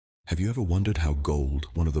Have you ever wondered how gold,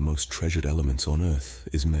 one of the most treasured elements on Earth,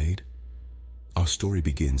 is made? Our story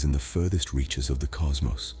begins in the furthest reaches of the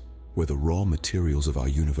cosmos, where the raw materials of our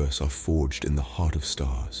universe are forged in the heart of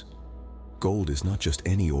stars. Gold is not just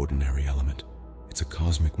any ordinary element. It's a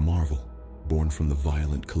cosmic marvel, born from the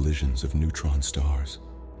violent collisions of neutron stars.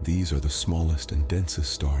 These are the smallest and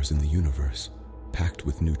densest stars in the universe, packed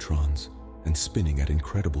with neutrons and spinning at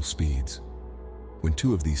incredible speeds. When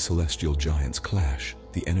two of these celestial giants clash,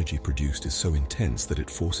 the energy produced is so intense that it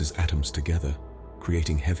forces atoms together,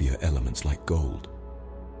 creating heavier elements like gold.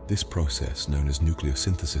 This process, known as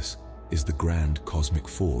nucleosynthesis, is the grand cosmic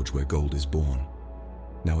forge where gold is born.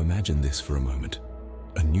 Now imagine this for a moment.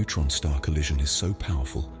 A neutron star collision is so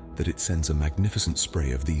powerful that it sends a magnificent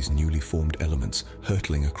spray of these newly formed elements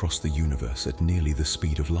hurtling across the universe at nearly the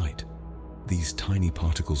speed of light. These tiny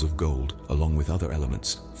particles of gold, along with other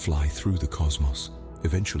elements, fly through the cosmos,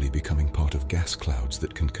 eventually becoming part of gas clouds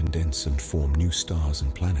that can condense and form new stars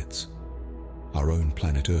and planets. Our own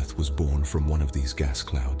planet Earth was born from one of these gas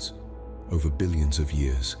clouds. Over billions of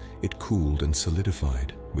years, it cooled and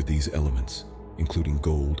solidified with these elements, including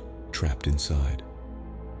gold, trapped inside.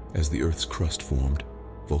 As the Earth's crust formed,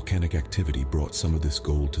 volcanic activity brought some of this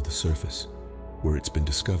gold to the surface, where it's been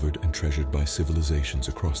discovered and treasured by civilizations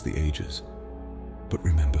across the ages. But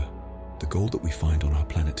remember, the gold that we find on our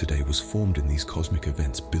planet today was formed in these cosmic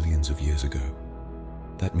events billions of years ago.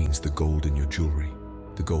 That means the gold in your jewelry,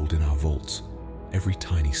 the gold in our vaults, every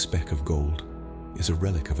tiny speck of gold is a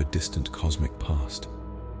relic of a distant cosmic past,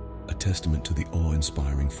 a testament to the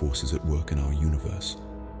awe-inspiring forces at work in our universe,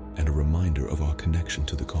 and a reminder of our connection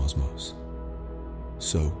to the cosmos.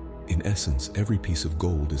 So, in essence, every piece of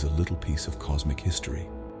gold is a little piece of cosmic history.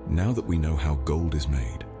 Now that we know how gold is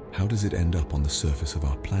made, how does it end up on the surface of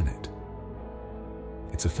our planet?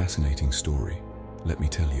 It's a fascinating story, let me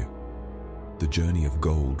tell you. The journey of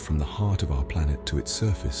gold from the heart of our planet to its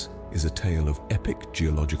surface is a tale of epic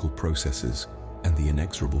geological processes and the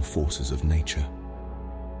inexorable forces of nature.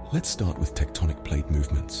 Let's start with tectonic plate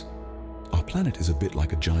movements. Our planet is a bit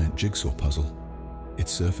like a giant jigsaw puzzle.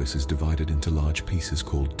 Its surface is divided into large pieces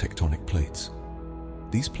called tectonic plates.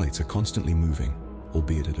 These plates are constantly moving,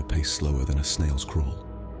 albeit at a pace slower than a snail's crawl.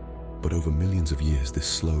 But over millions of years, this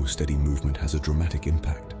slow, steady movement has a dramatic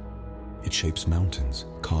impact. It shapes mountains,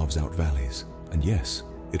 carves out valleys, and yes,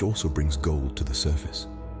 it also brings gold to the surface.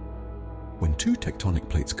 When two tectonic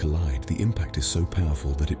plates collide, the impact is so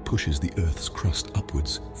powerful that it pushes the Earth's crust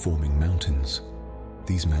upwards, forming mountains.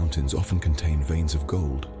 These mountains often contain veins of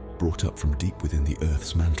gold, brought up from deep within the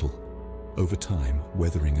Earth's mantle. Over time,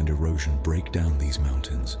 weathering and erosion break down these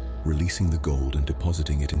mountains, releasing the gold and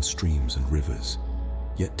depositing it in streams and rivers.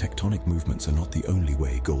 Yet tectonic movements are not the only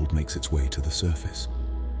way gold makes its way to the surface.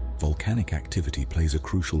 Volcanic activity plays a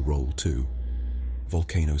crucial role too.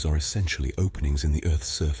 Volcanoes are essentially openings in the Earth's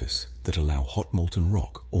surface that allow hot molten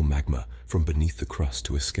rock or magma from beneath the crust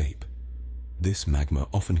to escape. This magma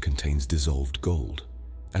often contains dissolved gold.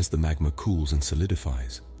 As the magma cools and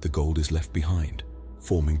solidifies, the gold is left behind,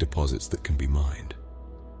 forming deposits that can be mined.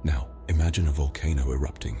 Now, imagine a volcano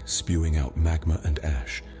erupting, spewing out magma and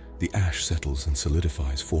ash. The ash settles and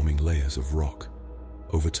solidifies, forming layers of rock.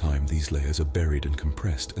 Over time, these layers are buried and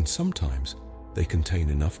compressed, and sometimes they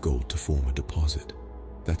contain enough gold to form a deposit.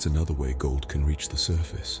 That's another way gold can reach the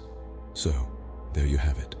surface. So, there you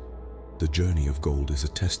have it. The journey of gold is a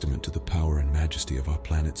testament to the power and majesty of our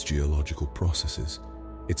planet's geological processes.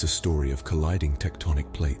 It's a story of colliding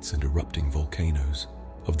tectonic plates and erupting volcanoes,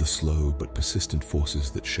 of the slow but persistent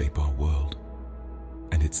forces that shape our world.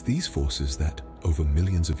 And it's these forces that, over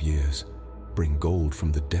millions of years, bring gold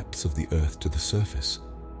from the depths of the Earth to the surface,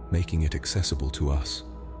 making it accessible to us.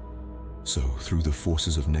 So, through the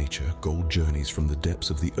forces of nature, gold journeys from the depths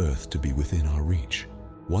of the Earth to be within our reach.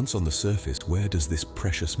 Once on the surface, where does this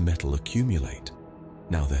precious metal accumulate?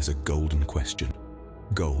 Now there's a golden question.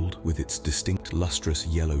 Gold, with its distinct lustrous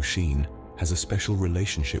yellow sheen, has a special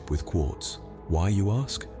relationship with quartz. Why, you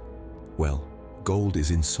ask? Well, gold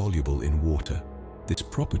is insoluble in water. This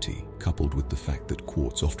property, coupled with the fact that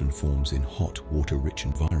quartz often forms in hot, water-rich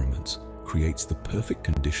environments, creates the perfect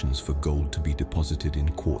conditions for gold to be deposited in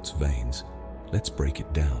quartz veins. Let's break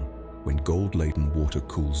it down. When gold-laden water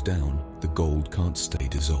cools down, the gold can't stay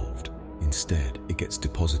dissolved. Instead, it gets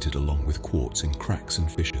deposited along with quartz in cracks and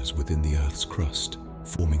fissures within the Earth's crust,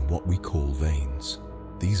 forming what we call veins.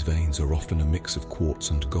 These veins are often a mix of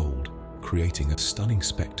quartz and gold, creating a stunning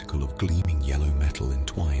spectacle of gleaming yellow metal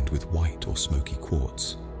entwined with white or smoky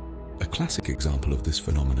quartz. A classic example of this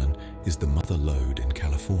phenomenon is the Mother Lode in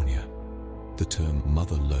California. The term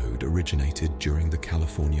Mother Lode originated during the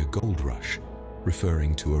California gold rush,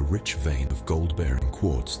 referring to a rich vein of gold-bearing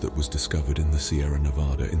quartz that was discovered in the Sierra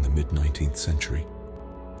Nevada in the mid-19th century.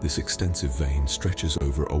 This extensive vein stretches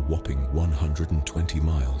over a whopping 120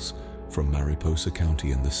 miles from Mariposa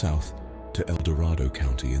County in the south to El Dorado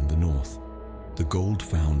County in the north. The gold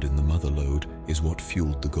found in the mother lode is what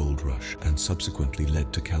fueled the gold rush and subsequently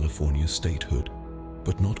led to California's statehood.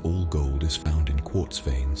 But not all gold is found in quartz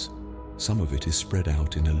veins. Some of it is spread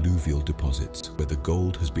out in alluvial deposits where the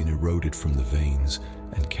gold has been eroded from the veins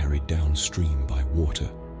and carried downstream by water.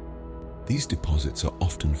 These deposits are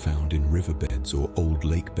often found in riverbeds or old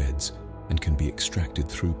lake beds and can be extracted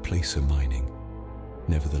through placer mining.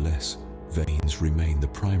 Nevertheless, veins remain the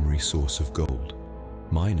primary source of gold.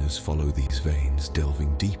 Miners follow these veins,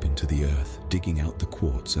 delving deep into the earth, digging out the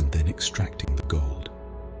quartz and then extracting the gold.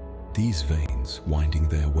 These veins, winding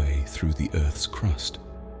their way through the earth's crust,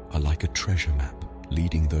 are like a treasure map,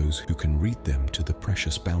 leading those who can read them to the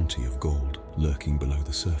precious bounty of gold lurking below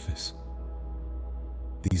the surface.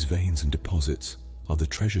 These veins and deposits are the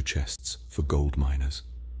treasure chests for gold miners.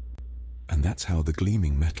 And that's how the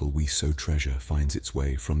gleaming metal we so treasure finds its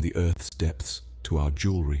way from the earth's depths to our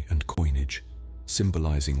jewelry and coinage,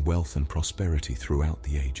 symbolizing wealth and prosperity throughout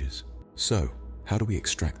the ages. So, how do we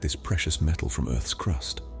extract this precious metal from Earth's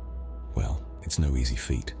crust? Well, it's no easy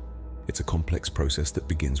feat. It's a complex process that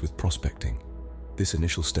begins with prospecting. This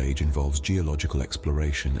initial stage involves geological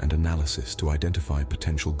exploration and analysis to identify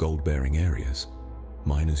potential gold-bearing areas.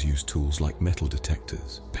 Miners use tools like metal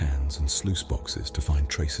detectors, pans, and sluice boxes to find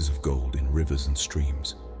traces of gold in rivers and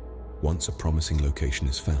streams. Once a promising location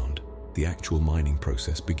is found, the actual mining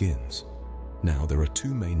process begins. Now, there are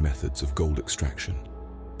two main methods of gold extraction: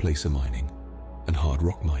 placer mining and hard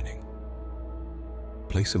rock mining.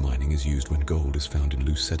 Placer mining is used when gold is found in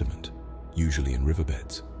loose sediment, usually in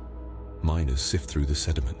riverbeds. Miners sift through the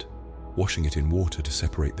sediment, washing it in water to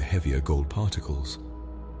separate the heavier gold particles.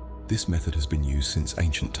 This method has been used since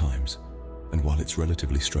ancient times, and while it's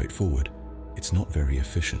relatively straightforward, it's not very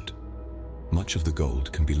efficient. Much of the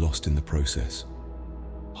gold can be lost in the process.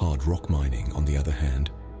 Hard rock mining, on the other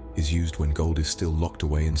hand, is used when gold is still locked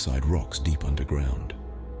away inside rocks deep underground.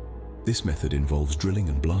 This method involves drilling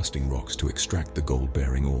and blasting rocks to extract the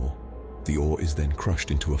gold-bearing ore. The ore is then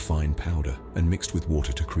crushed into a fine powder and mixed with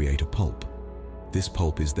water to create a pulp. This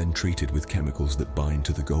pulp is then treated with chemicals that bind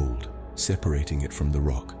to the gold, separating it from the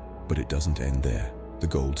rock. But it doesn't end there. The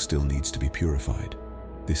gold still needs to be purified.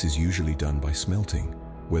 This is usually done by smelting,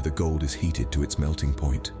 where the gold is heated to its melting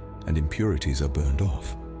point and impurities are burned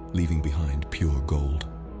off, leaving behind pure gold.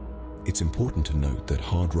 It's important to note that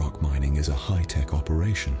hard rock mining is a high-tech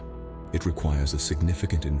operation. It requires a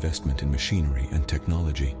significant investment in machinery and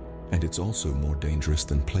technology, and it's also more dangerous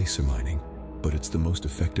than placer mining, but it's the most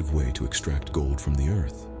effective way to extract gold from the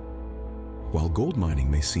earth. While gold mining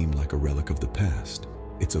may seem like a relic of the past,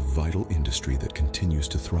 it's a vital industry that continues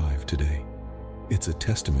to thrive today. It's a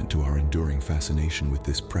testament to our enduring fascination with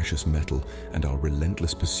this precious metal and our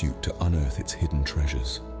relentless pursuit to unearth its hidden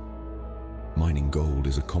treasures. Mining gold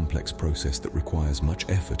is a complex process that requires much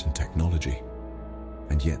effort and technology.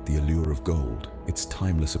 And yet the allure of gold, its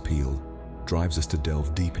timeless appeal, drives us to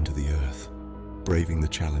delve deep into the earth, braving the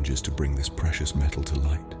challenges to bring this precious metal to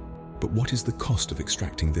light. But what is the cost of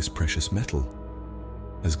extracting this precious metal?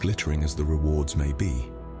 As glittering as the rewards may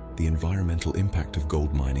be, the environmental impact of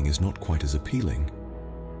gold mining is not quite as appealing.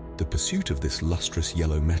 The pursuit of this lustrous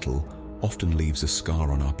yellow metal often leaves a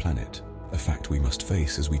scar on our planet, a fact we must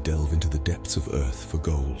face as we delve into the depths of Earth for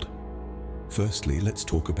gold. Firstly, let's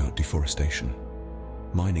talk about deforestation.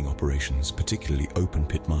 Mining operations, particularly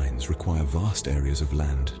open-pit mines, require vast areas of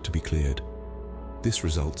land to be cleared. This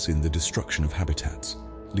results in the destruction of habitats,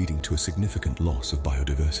 leading to a significant loss of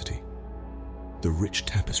biodiversity. The rich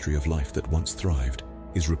tapestry of life that once thrived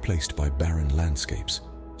is replaced by barren landscapes,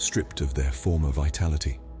 stripped of their former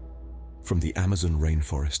vitality. From the Amazon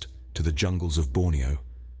rainforest to the jungles of Borneo,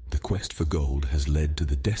 the quest for gold has led to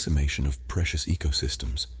the decimation of precious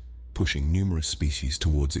ecosystems, pushing numerous species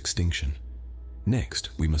towards extinction. Next,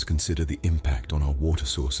 we must consider the impact on our water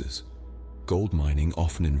sources. Gold mining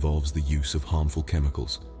often involves the use of harmful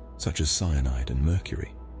chemicals, such as cyanide and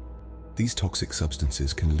mercury. These toxic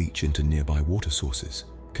substances can leach into nearby water sources,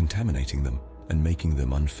 contaminating them and making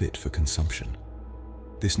them unfit for consumption.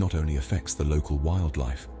 This not only affects the local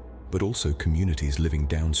wildlife, but also communities living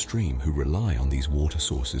downstream who rely on these water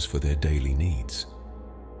sources for their daily needs.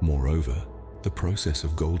 Moreover, the process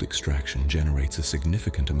of gold extraction generates a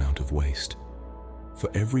significant amount of waste. For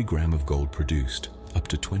every gram of gold produced, up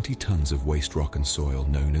to 20 tons of waste rock and soil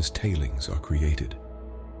known as tailings are created.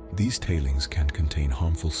 These tailings can contain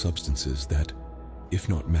harmful substances that, if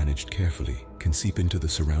not managed carefully, can seep into the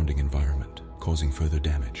surrounding environment, causing further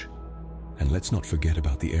damage. And let's not forget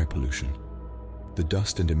about the air pollution. The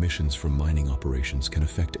dust and emissions from mining operations can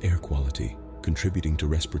affect air quality, contributing to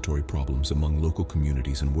respiratory problems among local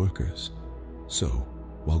communities and workers. So,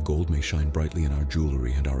 while gold may shine brightly in our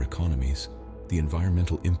jewelry and our economies, the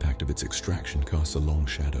environmental impact of its extraction casts a long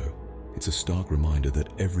shadow. It's a stark reminder that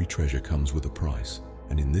every treasure comes with a price,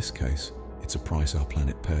 and in this case, it's a price our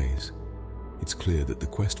planet pays. It's clear that the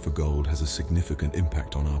quest for gold has a significant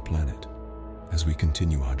impact on our planet. As we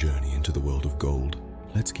continue our journey into the world of gold,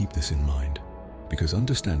 let's keep this in mind, because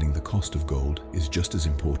understanding the cost of gold is just as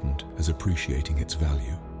important as appreciating its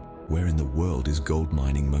value. Where in the world is gold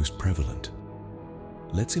mining most prevalent?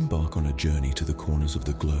 Let's embark on a journey to the corners of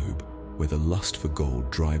the globe where the lust for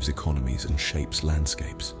gold drives economies and shapes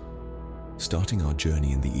landscapes. Starting our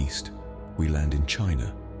journey in the east, we land in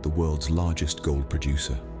China, the world's largest gold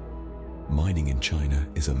producer. Mining in China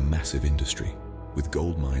is a massive industry, with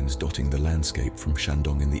gold mines dotting the landscape from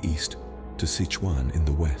Shandong in the east to Sichuan in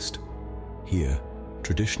the west. Here,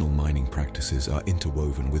 traditional mining practices are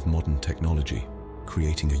interwoven with modern technology,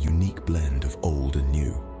 creating a unique blend of old and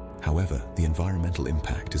new. However, the environmental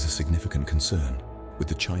impact is a significant concern, with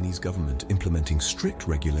the Chinese government implementing strict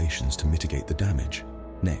regulations to mitigate the damage.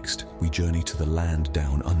 Next, we journey to the land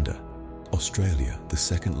down under. Australia, the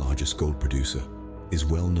second largest gold producer, is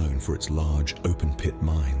well known for its large open-pit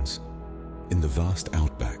mines. In the vast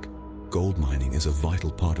outback, gold mining is a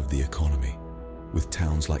vital part of the economy, with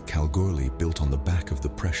towns like Kalgoorlie built on the back of the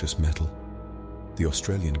precious metal. The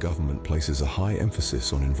Australian government places a high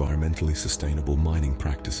emphasis on environmentally sustainable mining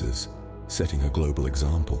practices, setting a global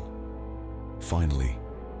example. Finally,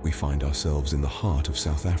 we find ourselves in the heart of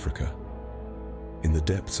South Africa. In the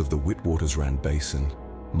depths of the Witwatersrand Basin,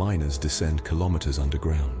 miners descend kilometers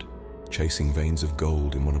underground, chasing veins of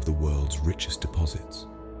gold in one of the world's richest deposits.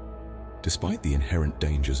 Despite the inherent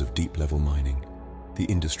dangers of deep-level mining, the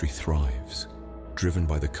industry thrives, driven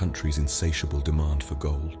by the country's insatiable demand for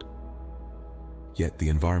gold. Yet the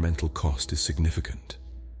environmental cost is significant,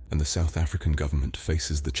 and the South African government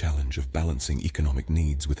faces the challenge of balancing economic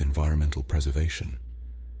needs with environmental preservation.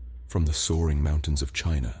 From the soaring mountains of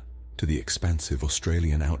China to the expansive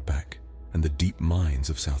Australian outback and the deep mines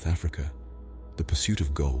of South Africa, the pursuit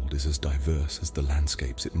of gold is as diverse as the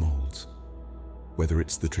landscapes it molds. Whether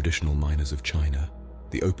it's the traditional miners of China,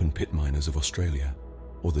 the open-pit miners of Australia,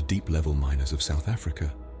 or the deep-level miners of South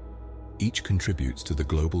Africa, each contributes to the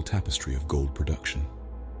global tapestry of gold production.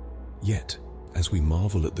 Yet, as we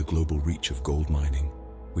marvel at the global reach of gold mining,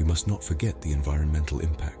 we must not forget the environmental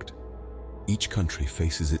impact. Each country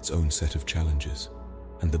faces its own set of challenges,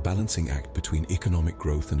 and the balancing act between economic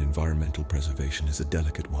growth and environmental preservation is a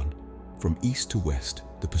delicate one. From east to west,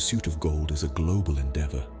 the pursuit of gold is a global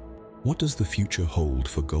endeavor. What does the future hold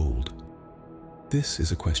for gold? This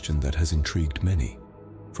is a question that has intrigued many,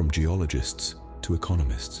 from geologists to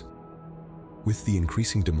economists. With the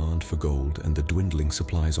increasing demand for gold and the dwindling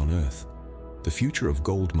supplies on Earth, the future of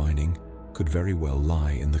gold mining could very well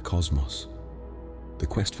lie in the cosmos. The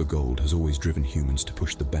quest for gold has always driven humans to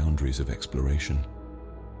push the boundaries of exploration.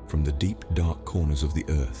 From the deep, dark corners of the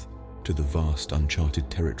Earth to the vast, uncharted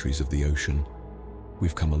territories of the ocean,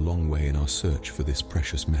 we've come a long way in our search for this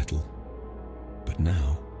precious metal. But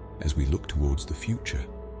now, as we look towards the future,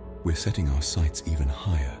 we're setting our sights even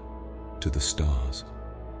higher, to the stars.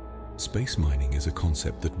 Space mining is a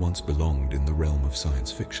concept that once belonged in the realm of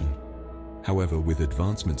science fiction. However, with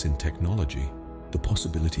advancements in technology, the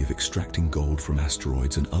possibility of extracting gold from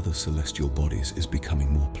asteroids and other celestial bodies is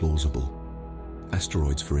becoming more plausible.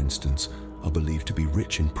 Asteroids, for instance, are believed to be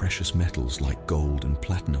rich in precious metals like gold and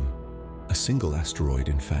platinum. A single asteroid,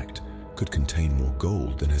 in fact, could contain more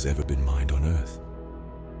gold than has ever been mined on Earth.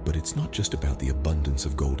 But it's not just about the abundance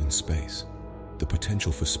of gold in space. The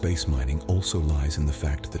potential for space mining also lies in the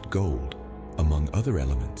fact that gold, among other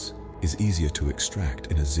elements, is easier to extract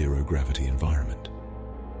in a zero-gravity environment.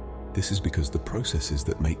 This is because the processes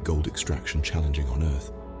that make gold extraction challenging on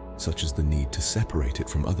Earth, such as the need to separate it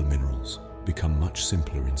from other minerals, become much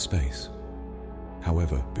simpler in space.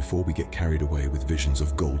 However, before we get carried away with visions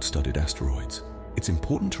of gold-studded asteroids, it's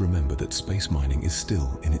important to remember that space mining is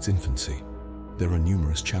still in its infancy. There are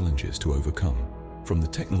numerous challenges to overcome, from the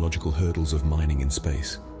technological hurdles of mining in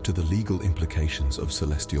space to the legal implications of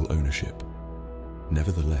celestial ownership.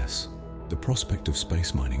 Nevertheless, the prospect of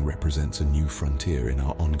space mining represents a new frontier in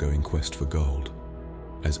our ongoing quest for gold.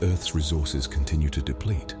 As Earth's resources continue to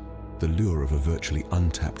deplete, the lure of a virtually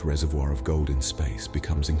untapped reservoir of gold in space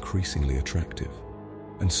becomes increasingly attractive.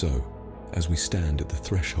 And so, as we stand at the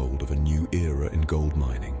threshold of a new era in gold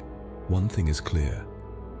mining, one thing is clear: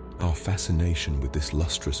 our fascination with this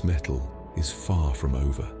lustrous metal is far from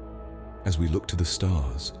over. As we look to the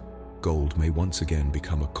stars, gold may once again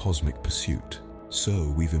become a cosmic pursuit.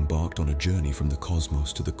 So we've embarked on a journey from the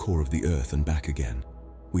cosmos to the core of the Earth and back again.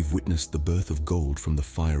 We've witnessed the birth of gold from the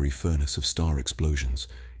fiery furnace of star explosions,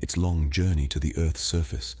 its long journey to the Earth's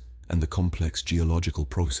surface, and the complex geological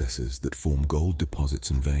processes that form gold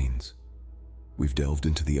deposits and veins. We've delved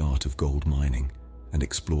into the art of gold mining and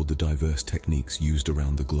explored the diverse techniques used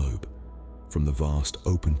around the globe, from the vast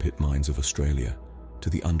open-pit mines of Australia to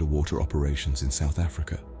the underwater operations in South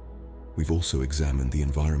Africa. We've also examined the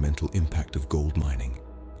environmental impact of gold mining,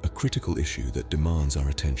 a critical issue that demands our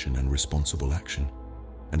attention and responsible action.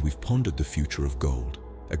 And we've pondered the future of gold,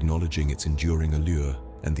 acknowledging its enduring allure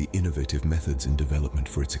and the innovative methods in development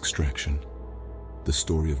for its extraction. The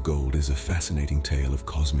story of gold is a fascinating tale of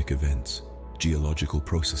cosmic events, geological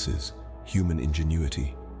processes, human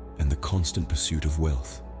ingenuity, and the constant pursuit of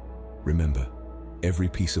wealth. Remember, every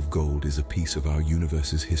piece of gold is a piece of our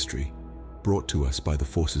universe's history, brought to us by the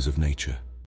forces of nature.